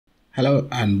Hello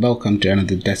and welcome to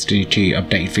another Destiny 2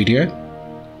 update video.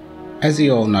 As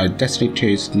you all know, Destiny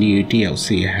 2's new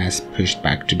DLC has pushed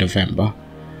back to November,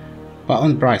 but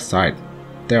on the bright side,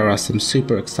 there are some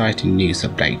super exciting news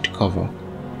updates to cover.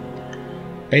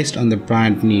 Based on the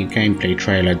brand new gameplay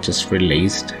trailer just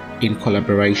released in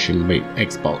collaboration with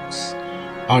Xbox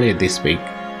earlier this week.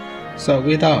 So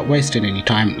without wasting any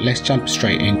time, let's jump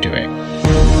straight into it.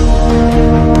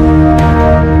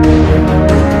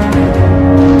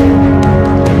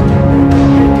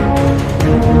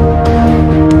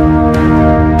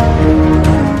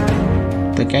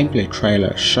 The gameplay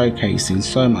trailer showcasing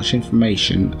so much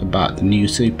information about the new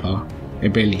super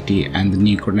ability and the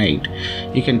new grenade.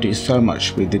 You can do so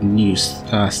much with the new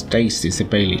STASIS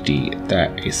ability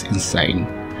that is insane.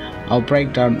 I'll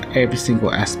break down every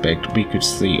single aspect we could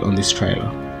see on this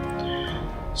trailer.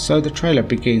 So the trailer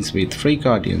begins with 3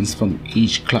 guardians from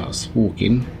each class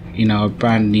walking in our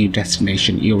brand new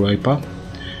destination Europa,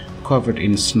 covered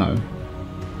in snow.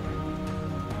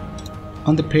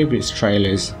 On the previous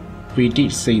trailers, we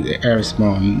did see the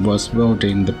Erismoron was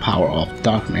wielding the power of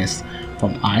darkness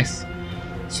from ice,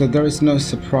 so there is no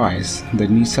surprise the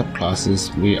new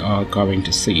subclasses we are going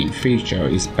to see in future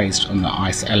is based on the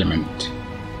ice element.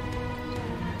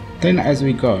 Then as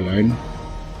we go along,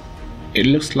 it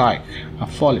looks like a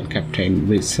fallen captain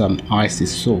with some icy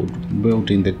sword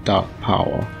wielding the dark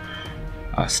power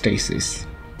stasis.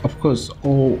 Of course,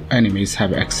 all enemies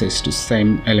have access to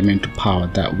same elemental power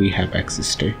that we have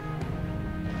access to.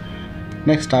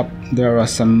 Next up, there are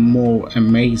some more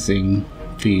amazing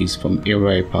views from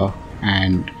Europa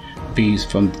and views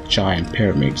from the giant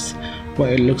pyramids,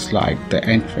 where it looks like the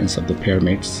entrance of the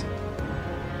pyramids.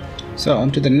 So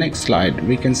onto the next slide,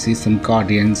 we can see some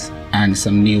guardians and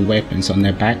some new weapons on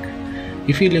their back.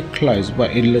 If you look close, well,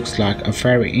 it looks like a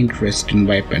very interesting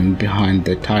weapon behind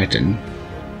the Titan.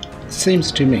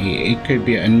 Seems to me it could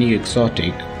be a new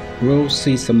exotic. We'll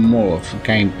see some more of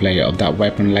gameplay of that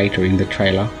weapon later in the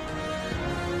trailer.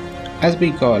 As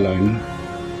we go along,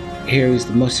 here is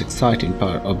the most exciting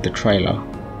part of the trailer.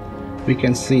 We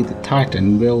can see the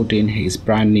Titan wielding his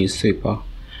brand new super.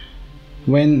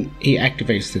 When he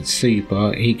activates the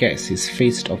super, he gets his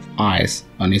fist of ice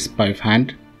on his both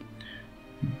hand.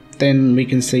 Then we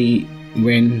can see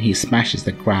when he smashes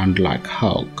the ground like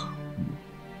Hulk,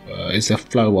 it's a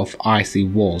flow of icy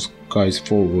walls goes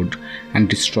forward and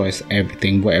destroys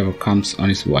everything whatever comes on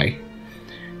his way.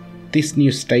 This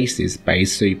new stasis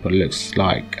based super looks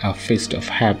like a fist of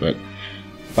havoc,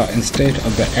 but instead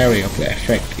of the area of the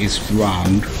effect is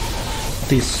round,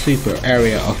 this super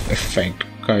area of effect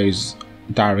goes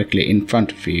directly in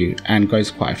front of you and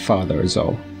goes quite farther as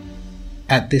well.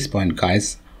 At this point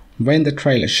guys, when the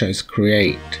trailer shows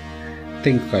create,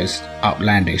 things goes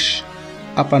outlandish.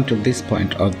 Up until this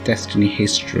point of Destiny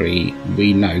history,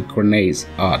 we know grenades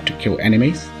are to kill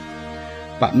enemies.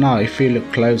 But now if you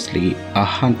look closely, a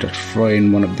hunter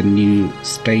throwing one of the new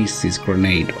stasis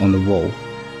grenade on the wall,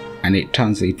 and it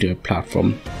turns into a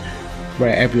platform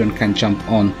where everyone can jump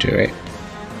onto it.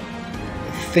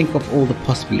 Think of all the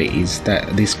possibilities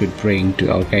that this could bring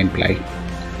to our gameplay.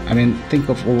 I mean, think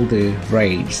of all the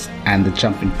raids and the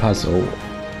jumping puzzle,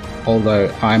 although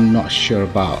I'm not sure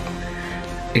about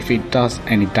if it does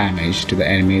any damage to the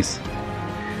enemies.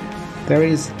 There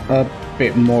is a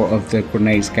bit more of the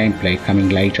grenades gameplay coming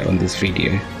later on this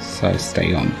video, so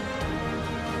stay on.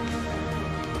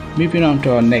 Moving on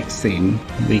to our next scene,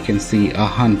 we can see a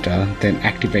hunter then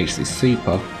activates his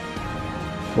super.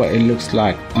 What it looks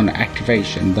like on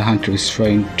activation, the hunter is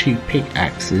throwing 2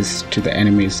 pickaxes to the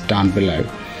enemies down below.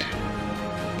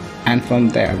 And from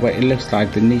there, where it looks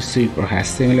like the new super has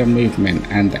similar movement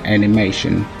and the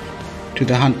animation to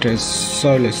the hunter's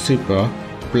solo super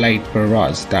blade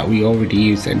barrage that we already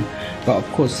using, but of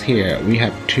course here we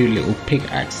have 2 little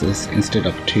pickaxes instead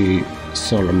of 2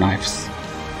 solo knives.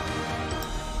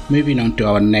 Moving on to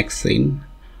our next scene,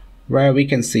 where we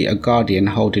can see a guardian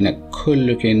holding a cool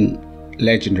looking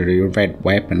legendary red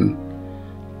weapon.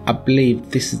 I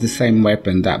believe this is the same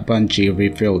weapon that Bungie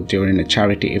revealed during a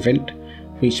charity event,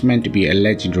 which meant to be a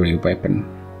legendary weapon.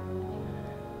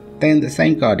 Then the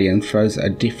same guardian throws a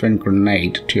different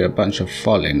grenade to a bunch of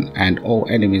fallen, and all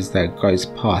enemies that goes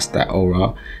past that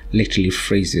aura literally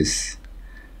freezes.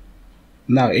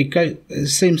 Now it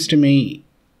seems to me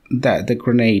that the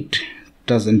grenade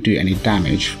doesn't do any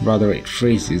damage, rather it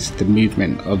freezes the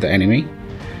movement of the enemy.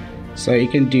 So you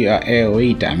can do a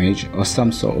AoE damage or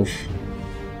some sort of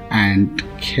and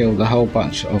kill the whole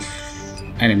bunch of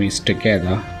enemies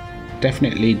together.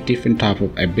 Definitely different type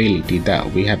of ability that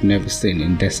we have never seen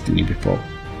in Destiny before.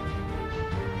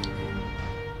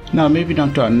 Now moving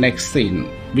on to our next scene,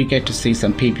 we get to see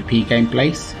some PvP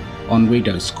gameplays. on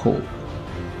Widow's Call,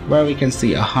 where we can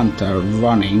see a hunter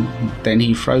running, then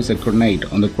he throws a grenade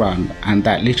on the ground and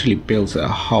that literally builds a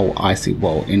whole icy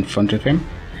wall in front of him.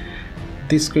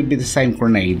 This could be the same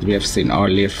grenade we have seen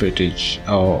earlier footage,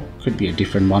 or could be a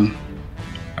different one.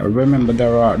 Remember,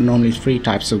 there are normally 3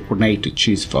 types of grenade to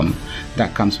choose from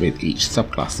that comes with each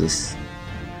subclasses.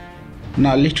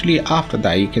 Now literally after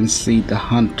that you can see the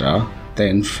hunter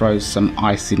then throws some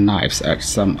icy knives at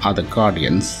some other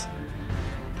guardians.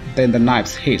 Then the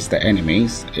knives hits the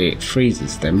enemies, it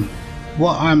freezes them.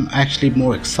 What I'm actually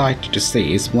more excited to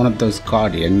see is one of those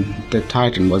guardian, the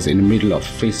Titan was in the middle of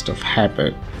Fist of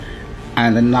Havoc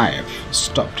and the knife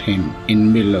stopped him in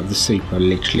the middle of the super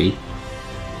literally.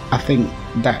 I think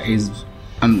that is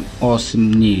an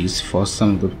awesome news for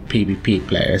some of the PvP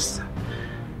players.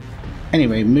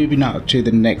 Anyway, moving on to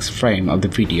the next frame of the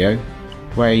video,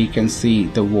 where you can see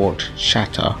the ward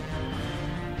shatter.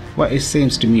 Well, it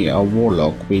seems to me a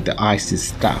warlock with the icy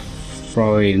staff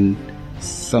throwing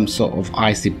some sort of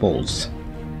icy balls,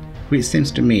 which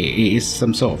seems to me it is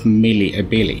some sort of melee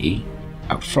ability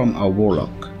from a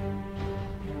warlock.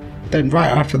 Then right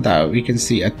after that we can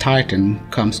see a Titan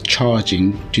comes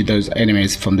charging to those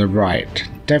enemies from the right,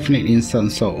 definitely in some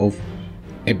sort of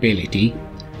ability.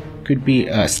 Could be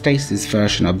a Stasis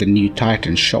version of the new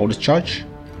Titan shoulder charge.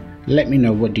 Let me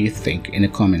know what do you think in the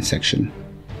comment section.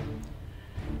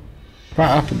 Right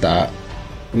after that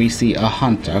we see a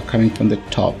hunter coming from the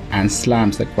top and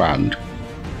slams the ground,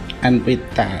 and with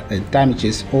that it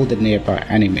damages all the nearby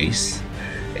enemies.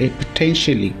 It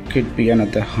potentially could be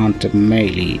another hunter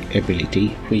melee ability,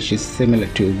 which is similar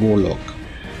to warlock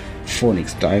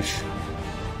Phoenix Dive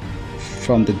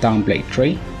from the downblade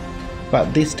tree,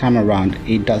 but this time around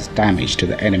it does damage to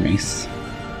the enemies.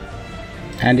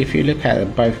 And if you look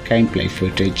at both gameplay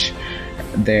footage,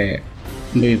 their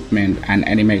movement and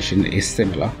animation is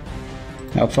similar.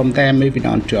 Now from there, moving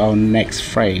on to our next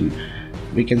frame,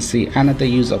 we can see another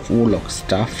use of warlock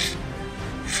stuff,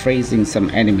 freezing some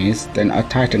enemies. Then a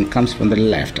Titan comes from the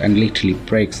left and literally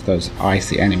breaks those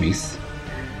icy enemies.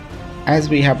 As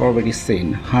we have already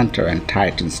seen Hunter and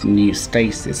Titan's new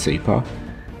Stasis super,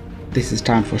 this is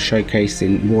time for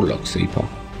showcasing Warlock super.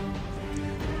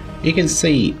 You can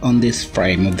see on this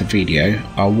frame of the video,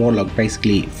 our Warlock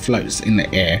basically floats in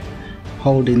the air,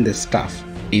 holding the stuff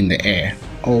in the air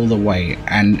all the way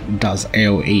and does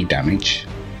AoE damage.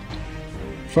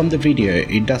 From the video,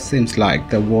 it does seem like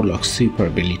the Warlock super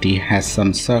ability has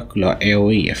some circular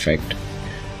AoE effect,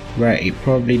 where it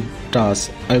probably does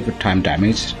overtime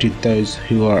damage to those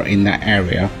who are in that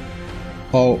area,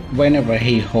 or whenever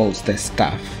he holds their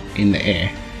staff in the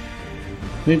air.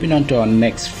 Moving on to our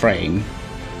next frame,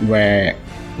 where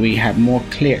we have more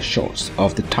clear shots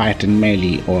of the Titan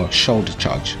melee or shoulder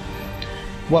charge.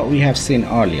 What we have seen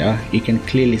earlier, you can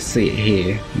clearly see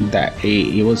here that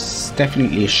it was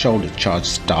definitely a shoulder charge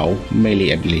style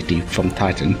melee ability from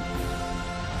Titan.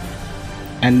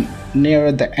 And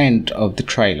nearer the end of the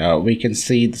trailer, we can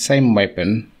see the same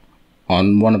weapon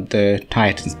on one of the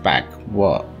Titan's back,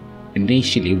 what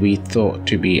initially we thought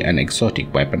to be an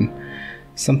exotic weapon.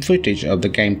 Some footage of the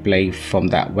gameplay from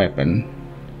that weapon.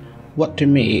 What to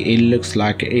me it looks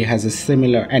like it has a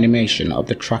similar animation of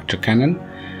the tractor cannon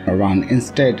around,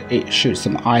 instead it shoots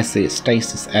some icy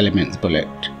stasis elements bullet.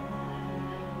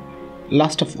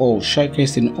 Last of all,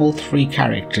 showcasing all 3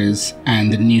 characters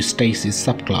and the new Stasis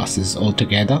subclasses all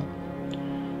together.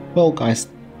 Well guys,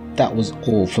 that was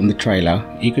all from the trailer.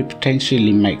 You could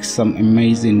potentially make some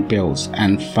amazing builds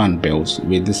and fun builds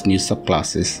with this new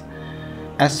subclasses.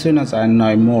 As soon as I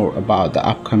know more about the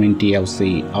upcoming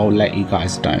DLC, I'll let you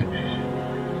guys know.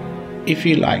 If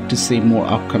you like to see more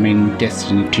upcoming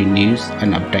Destiny 2 news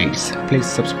and updates, please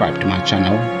subscribe to my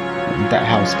channel. That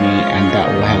helps me and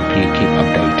that will help you keep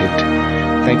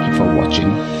updated. Thank you for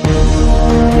watching.